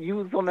whatever and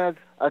use them as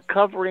a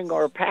covering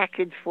or a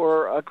package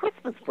for a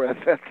Christmas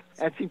present.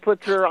 And she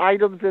puts her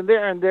items in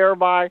there, and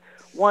thereby,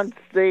 once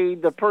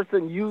the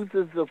person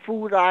uses the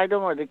food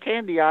item or the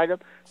candy item,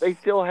 they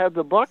still have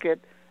the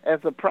bucket as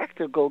a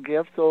practical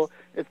gift. So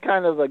it's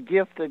kind of a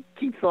gift that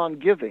keeps on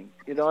giving.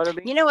 You know what I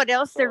mean? You know what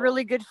else they're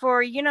really good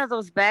for? You know,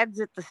 those bags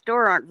at the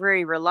store aren't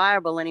very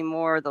reliable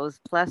anymore. Those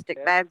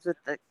plastic bags with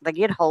they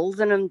get holes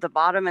in them, the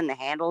bottom and the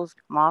handles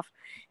come off.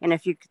 And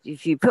if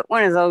you put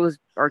one of those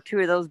or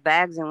 2 of those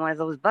bags in one of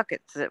those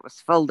buckets that was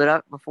folded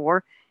up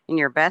before in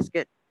your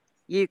basket,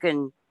 you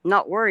can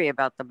not worry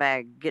about the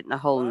bag getting a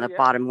hole in the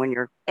bottom when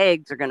your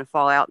eggs are going to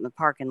fall out in the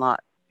parking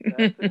lot.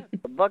 That's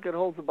it. The bucket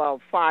holds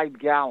about 5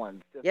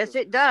 gallons. Yes,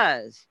 it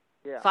does.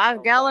 Yeah,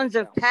 5 gallons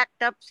of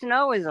packed up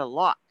snow is a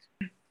lot.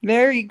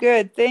 Very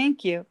good.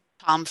 Thank you.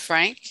 Tom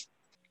Frank.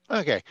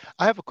 Okay.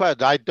 I have a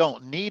question. I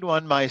don't need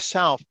one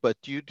myself, but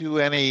do you do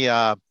any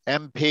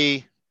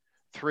MP3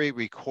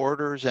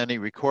 recorders? Any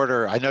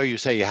recorder? I know you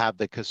say you have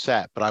the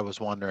cassette, but I was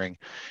wondering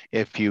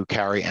if you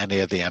carry any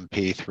of the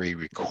MP3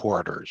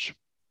 recorders.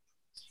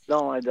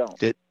 No, I don't.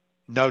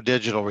 No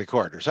digital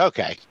recorders.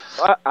 Okay.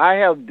 I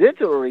have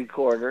digital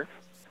recorders.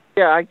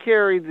 Yeah, I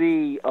carry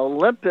the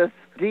Olympus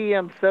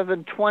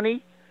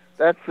DM720.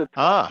 That's the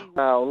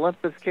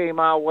Olympus came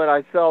out when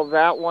I sell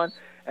that one.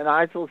 And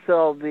I also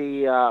sell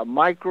the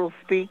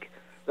MicroSpeak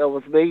that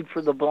was made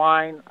for the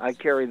blind. I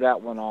carry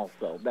that one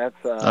also.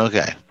 That's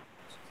okay.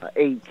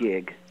 8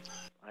 gig.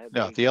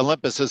 No, the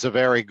Olympus is a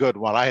very good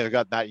one. I had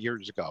gotten that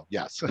years ago.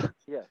 Yes.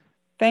 Yes.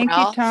 Thank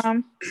you,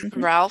 Tom.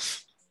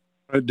 Ralph.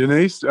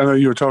 Denise, I know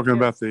you were talking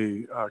about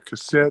the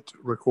cassette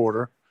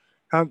recorder.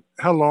 How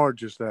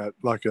large is that?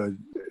 Like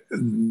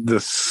the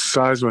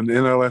size of an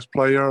NLS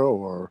player,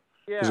 or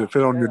does it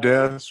fit on your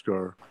desk?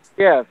 Or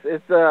yes,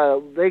 it's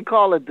they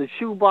call it the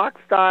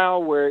shoebox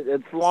style, where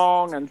it's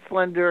long and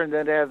slender, and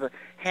then it has a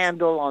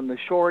handle on the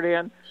short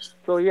end.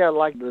 So yeah,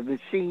 like the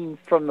machines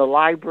from the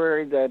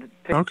library that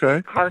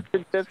take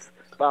cartridges,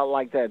 about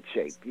like that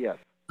shape. Yes.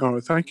 Oh,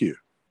 thank you.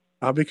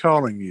 I'll be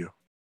calling you.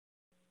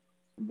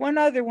 One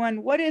other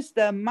one. What is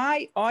the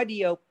My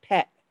Audio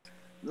Pet?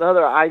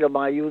 Another item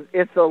I use.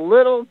 It's a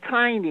little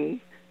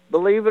tiny,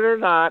 believe it or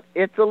not.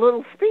 It's a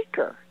little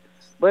speaker,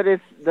 but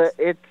it's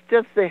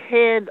just the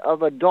head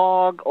of a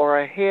dog or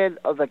a head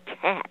of a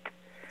cat.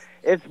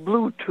 It's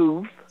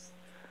Bluetooth.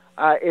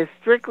 It's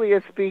strictly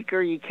a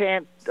speaker. You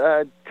can't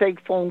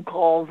take phone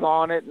calls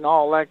on it and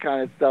all that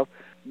kind of stuff.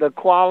 The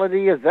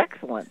quality is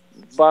excellent.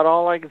 That's about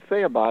all I can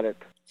say about it.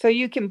 So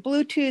you can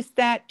Bluetooth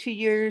that to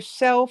your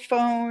cell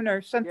phone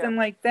or something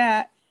like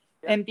that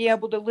and be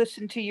able to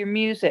listen to your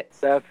music.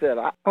 That's it.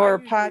 Or a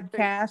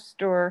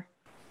podcast or...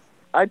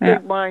 I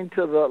take mine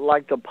to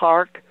the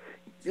park.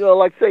 You know,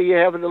 like say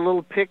you're having a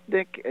little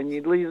picnic and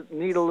you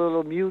need a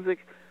little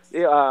music.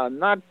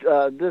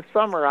 This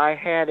summer I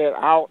had it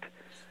out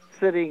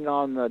sitting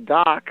on the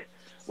dock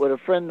with a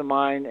friend of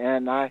mine,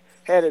 and I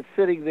had it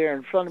sitting there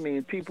in front of me,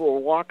 and people were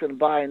walking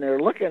by and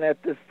they're looking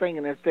at this thing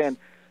and they're saying,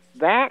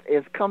 that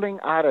is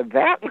coming out of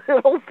that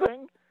little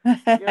thing?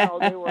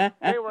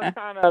 They were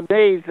kind of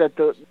amazed at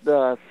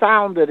the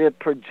sound that it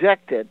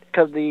projected,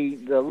 because the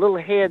little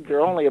heads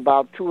are only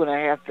about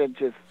 2.5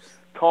 inches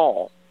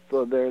tall,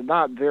 so they're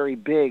not very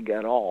big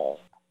at all.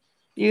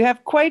 You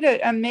have quite an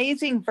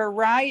amazing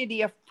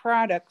variety of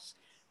products.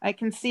 I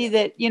can see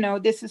that,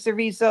 this is a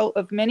result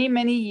of many,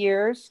 many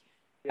years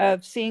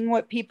of seeing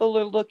what people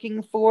are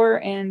looking for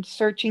and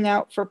searching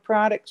out for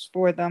products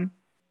for them.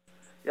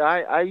 Yeah,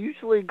 I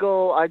usually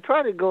I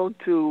try to go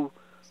to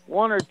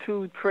 1 or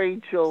 2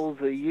 trade shows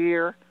a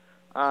year.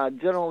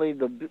 Generally,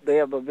 they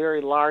have a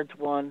very large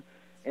one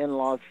in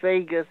Las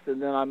Vegas,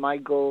 and then I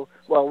might go,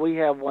 we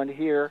have one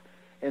here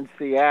in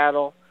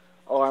Seattle,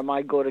 or I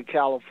might go to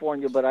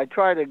California, but I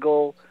try to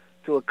go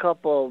to a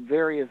couple of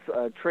various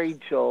trade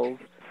shows,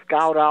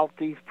 scout out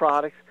these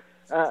products.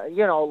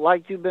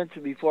 Like you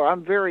mentioned before,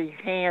 I'm very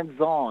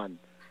hands-on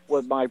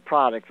with my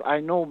products. I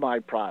know my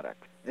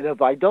products. And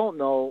if I don't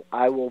know,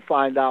 I will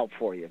find out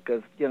for you,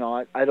 because,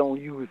 I don't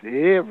use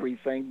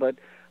everything, but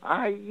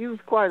I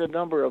use quite a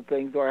number of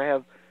things, or I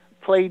have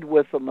played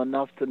with them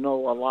enough to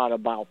know a lot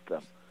about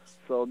them.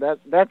 So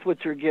that's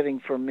what you're getting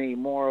from me,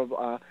 more of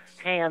a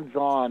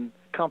hands-on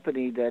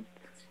company that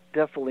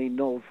definitely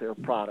knows their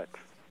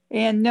products.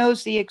 And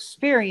knows the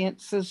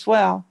experience as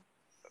well.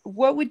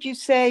 What would you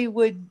say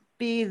would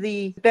be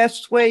the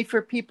best way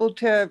for people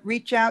to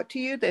reach out to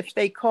you? If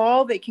they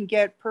call, they can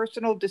get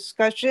personal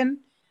discussion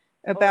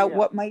about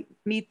what might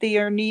meet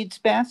their needs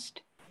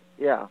best?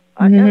 Yeah.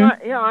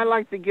 I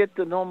like to get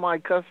to know my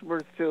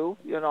customers too.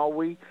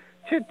 We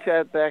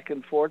chit-chat back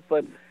and forth,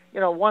 but,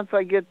 once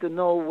I get to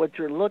know what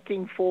you're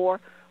looking for,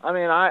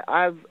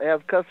 I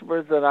have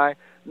customers that I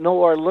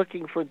know are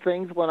looking for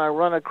things. When I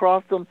run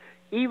across them,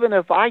 even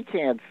if I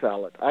can't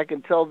sell it, I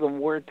can tell them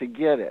where to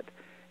get it.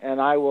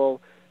 And I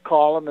will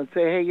call them and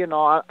say, hey,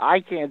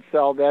 I can't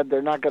sell that.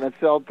 They're not going to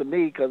sell it to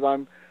me because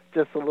I'm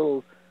just a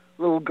little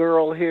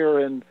girl here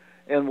in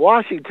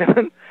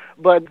Washington.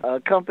 But a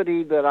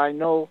company that I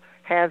know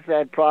has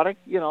that product,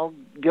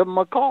 give them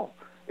a call.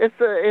 It's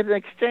an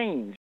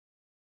exchange.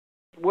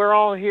 We're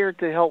all here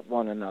to help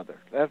one another.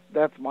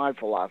 That's my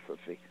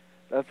philosophy.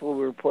 That's what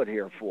we're put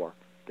here for,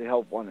 to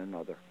help one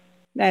another.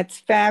 That's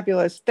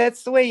fabulous.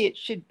 That's the way it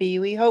should be.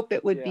 We hope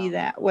it would be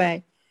that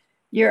way.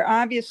 You're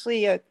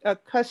obviously a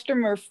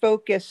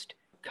customer-focused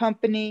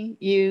company.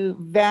 You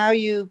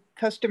value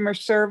customer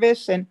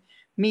service and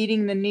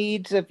meeting the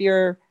needs of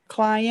your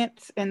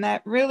clients, and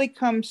that really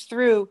comes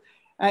through.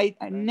 I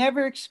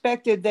never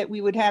expected that we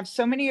would have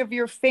so many of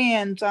your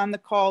fans on the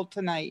call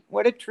tonight.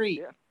 What a treat.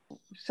 Yeah.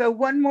 So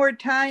one more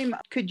time,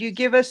 could you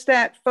give us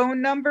that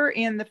phone number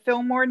and the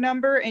Fillmore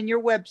number and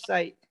your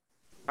website?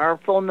 Our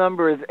phone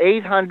number is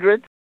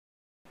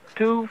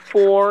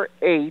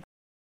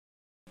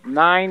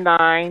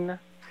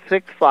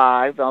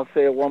 800-248-9965. I'll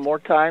say it one more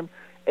time.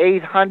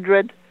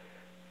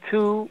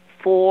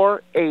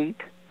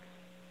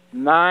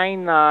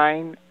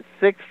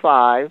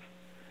 800-248-9965.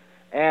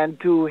 And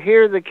to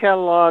hear the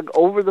catalog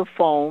over the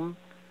phone,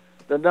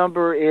 the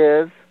number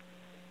is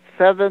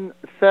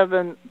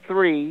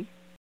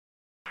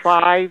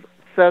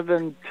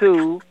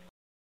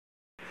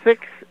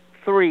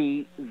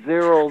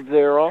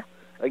 773-572-6300.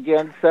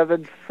 Again,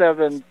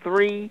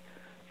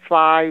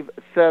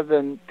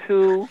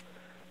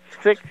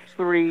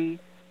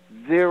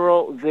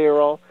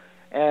 773-572-6300.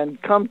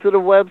 And come to the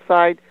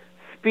website,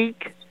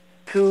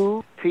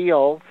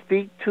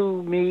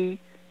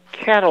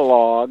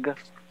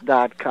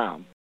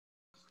 speak2me.catalog.com.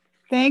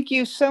 Thank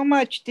you so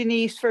much,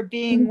 Denise, for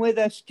being with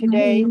us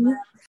today.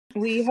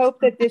 We hope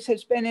that this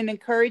has been an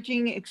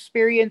encouraging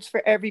experience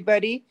for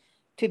everybody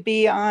to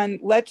be on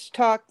Let's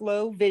Talk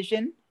Low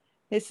Vision.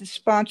 This is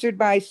sponsored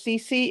by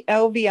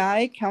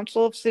CCLVI,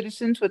 Council of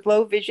Citizens with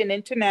Low Vision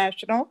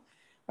International.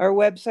 Our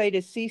website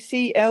is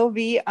cclvi.info,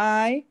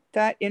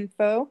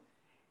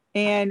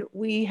 and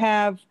we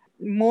have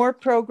more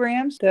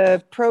programs.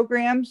 The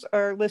programs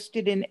are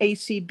listed in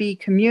ACB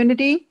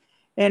Community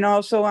and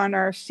also on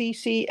our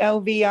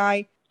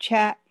CCLVI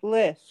chat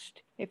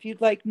list. If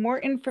you'd like more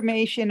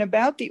information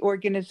about the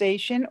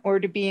organization or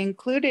to be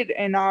included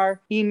in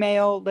our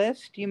email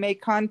list, you may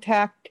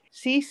contact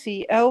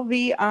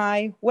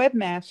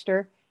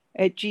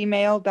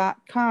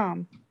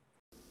cclviwebmaster@gmail.com.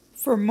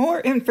 For more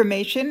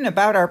information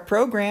about our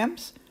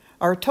programs,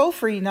 our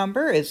toll-free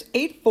number is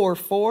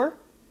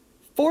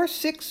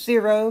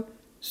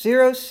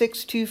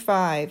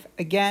 844-460-0625.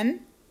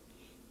 Again,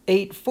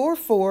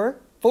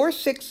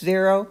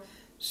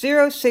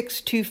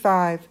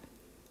 844-460-0625.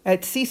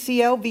 At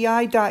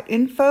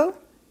cclvi.info,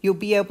 you'll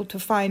be able to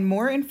find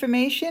more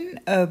information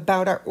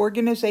about our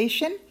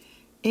organization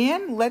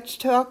and Let's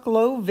Talk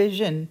Low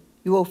Vision.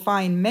 You will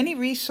find many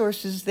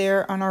resources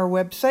there on our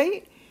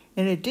website,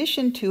 in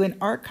addition to an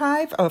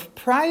archive of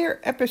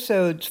prior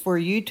episodes for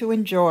you to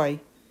enjoy.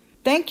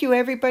 Thank you,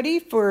 everybody,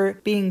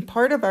 for being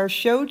part of our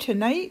show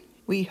tonight.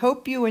 We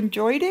hope you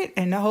enjoyed it,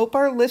 and I hope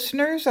our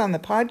listeners on the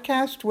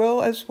podcast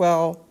will as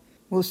well.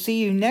 We'll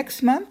see you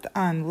next month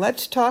on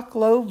Let's Talk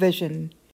Low Vision.